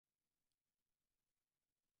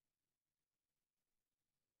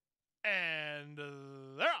And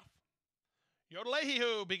they're off.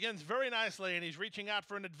 Yodelahu begins very nicely, and he's reaching out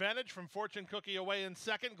for an advantage from Fortune Cookie away in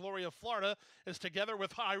second. Glory of Florida is together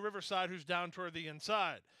with High Riverside, who's down toward the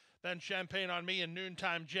inside. Then Champagne on Me and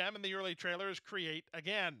Noontime Gem, and the early trailers Create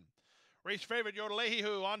Again. Race favorite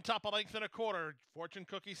Yodelahu on top, a length and a quarter. Fortune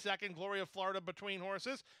Cookie second, Glory of Florida between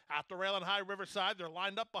horses. At the rail and High Riverside, they're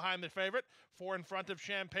lined up behind the favorite. 4 in front of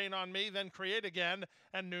Champagne on Me, then Create Again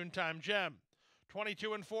and Noontime Gem.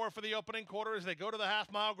 22 and 4 for the opening quarter as they go to the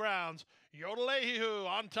half-mile grounds. Yodelahu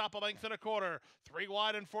on top, a length and a quarter. 3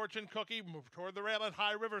 wide and Fortune Cookie move toward the rail at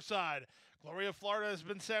High Riverside. Glory of Florida has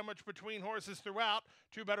been sandwiched between horses throughout.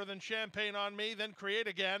 2 better than Champagne on Me, then Create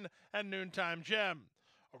Again and Noontime Gem.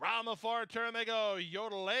 Around the far turn they go.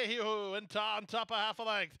 Yodelahu on top of half a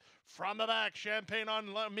length. From the back, Champagne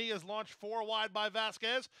on Me is launched 4 wide by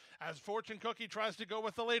Vasquez as Fortune Cookie tries to go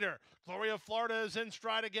with the leader. Glory of Florida is in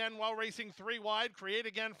stride again while racing 3 wide. Create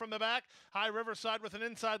Again from the back. High Riverside with an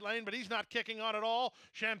inside lane, but he's not kicking on at all.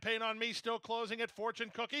 Champagne on Me still closing at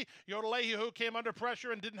Fortune Cookie. Yodelahu came under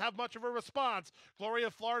pressure and didn't have much of a response. Glory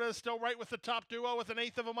of Florida is still right with the top duo with an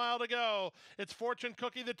eighth of a mile to go. It's Fortune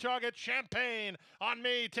Cookie the target. Champagne on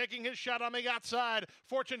Me taking his shot on the outside.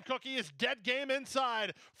 Fortune Cookie is dead game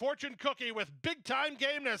inside. Fortune Cookie with big-time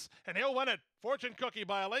gameness, and he'll win it. Fortune Cookie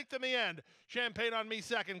by a length in the end. Champagne on Me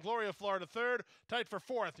second. Glory of Florida third. Tight for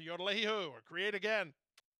fourth. Yodelahu or Create Again.